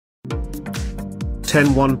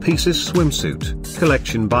10 one-pieces swimsuit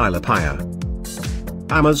collection by Lapaya.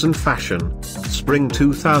 Amazon Fashion, Spring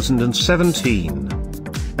 2017.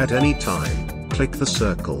 At any time, click the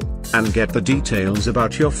circle, and get the details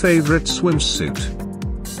about your favorite swimsuit.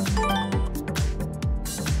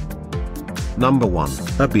 Number 1,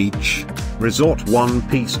 a beach resort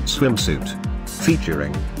one-piece swimsuit.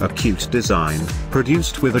 Featuring a cute design,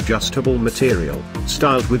 produced with adjustable material,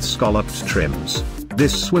 styled with scalloped trims.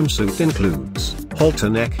 This swimsuit includes halter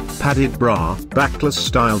neck, padded bra, backless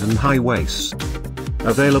styled and high waist.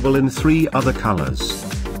 Available in 3 other colors.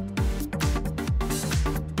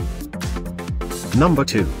 Number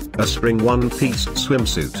 2, a spring one-piece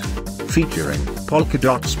swimsuit. Featuring polka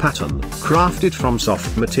dots pattern, crafted from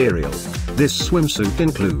soft material. This swimsuit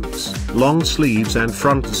includes long sleeves and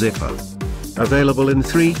front zipper. Available in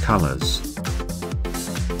 3 colors.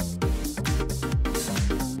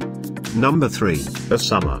 Number 3, a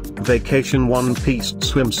summer vacation one-piece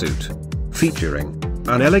swimsuit. Featuring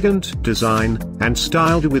an elegant design, and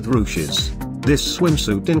styled with ruches. This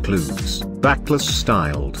swimsuit includes backless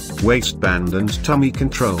styled waistband and tummy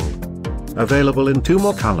control. Available in 2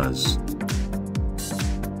 more colors.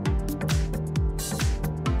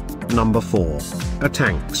 Number 4, a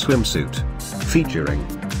tank swimsuit. Featuring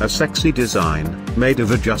a sexy design, made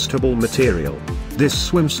of adjustable material. This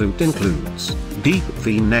swimsuit includes deep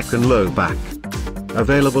V-neck and low back.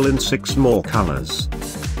 Available in 6 more colors.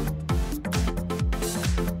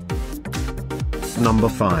 Number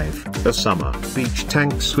 5, a summer beach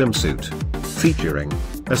tank swimsuit. Featuring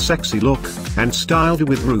a sexy look, and styled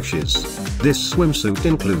with ruches. This swimsuit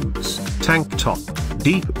includes tank top,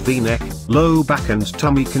 deep V-neck, low back and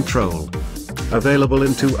tummy control. Available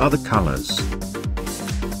in 2 other colors.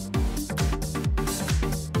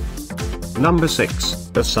 Number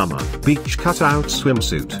 6, a summer beach cutout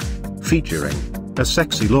swimsuit. Featuring a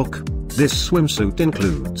sexy look. This swimsuit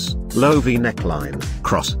includes low V neckline,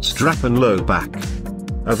 cross strap and low back.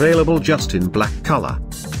 Available just in black color.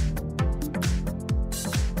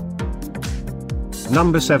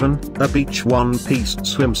 Number 7, a beach one-piece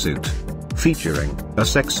swimsuit. Featuring a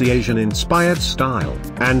sexy Asian-inspired style,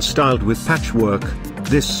 and styled with patchwork.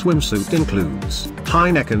 This swimsuit includes high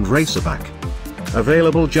neck and racerback.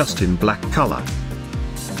 Available just in black color.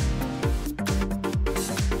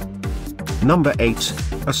 Number 8,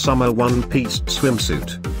 a summer one-piece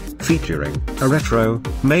swimsuit. Featuring a retro,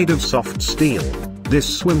 made of soft steel.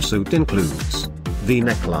 This swimsuit includes V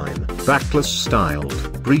neckline, backless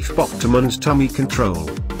styled, brief bottom and tummy control.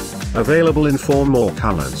 Available in 4 more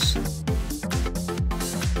colors.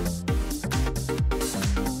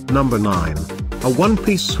 Number 9, a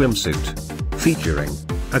one-piece swimsuit. Featuring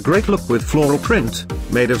a great look with floral print,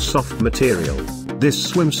 made of soft material.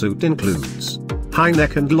 This swimsuit includes high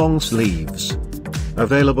neck and long sleeves.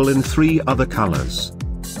 Available in 3 other colors.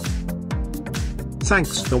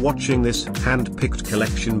 Thanks for watching this hand-picked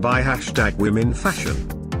collection by #WomenFashion.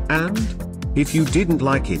 And if you didn't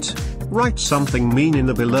like it, write something mean in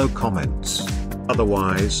the below comments.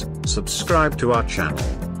 Otherwise, subscribe to our channel.